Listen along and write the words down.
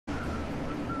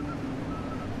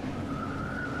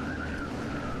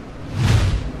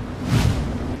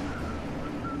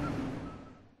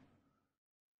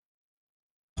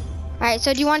Alright,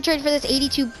 so do you want to trade for this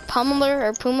 82 pummeler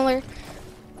or pummeler?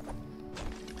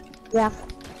 Yeah.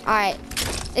 Alright.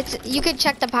 You could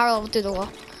check the power level through the wall.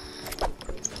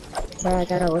 Okay, I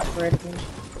gotta look for it again.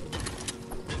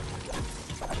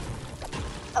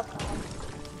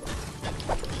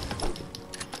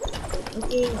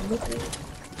 Okay, I'm looking.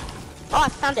 Oh, I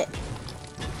found it.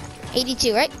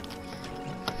 82, right?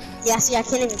 Yeah, see, I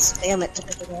can't even spam it to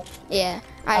pick it up. Yeah.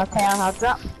 Alright. Okay, I'll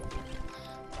drop.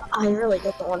 I really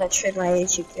don't want to trade my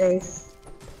 82 grave.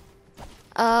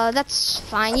 That's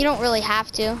fine. You don't really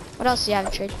have to. What else do you have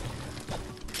to trade?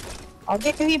 I'll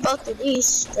give you both of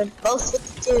these. They're both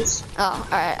 52s. Oh,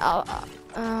 alright.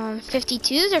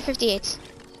 52s or 58s?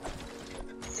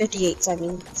 58s, I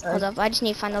mean. Sorry. Hold up. I just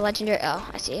need to find the legendary. Oh,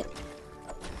 I see it.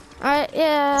 Alright,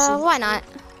 yeah, why not?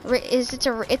 It's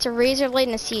a razor blade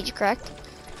and a siege, correct?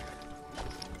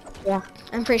 Yeah.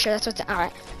 I'm pretty sure that's what's.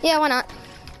 Alright. Yeah, why not?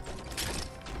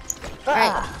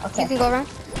 Alright, okay. you can go around.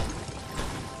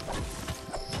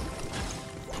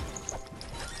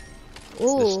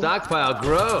 Ooh. The stockpile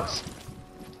grows.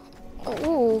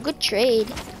 Ooh, good trade.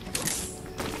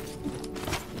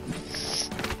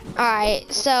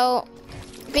 Alright, so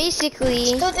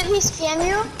basically So did he scam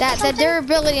you? the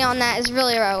durability on that is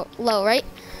really low, right?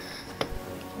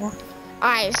 Yeah.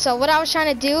 Alright, so what I was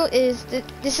trying to do is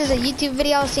this is a YouTube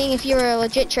video I was seeing if you're a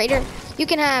legit trader. You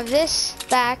can have this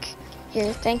back.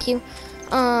 Here, thank you.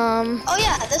 Oh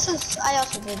yeah, this is. I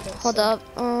also did this. Hold up.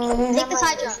 Take the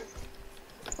side jump.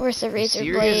 Where's the razor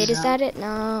Serious? blade? Is that it?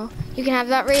 No. You can have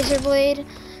that razor blade,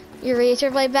 your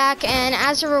razor blade back, and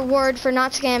as a reward for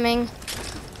not scamming,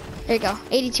 there you go,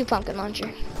 82 pumpkin launcher.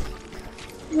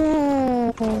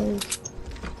 Yay.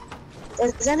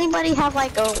 Does anybody have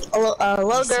like a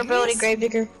low durability grave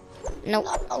digger? Nope.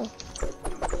 Oh,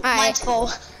 Alright, mine's full.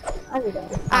 I would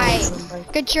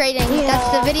alright. Good trading. Yeah.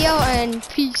 That's the video, and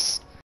peace.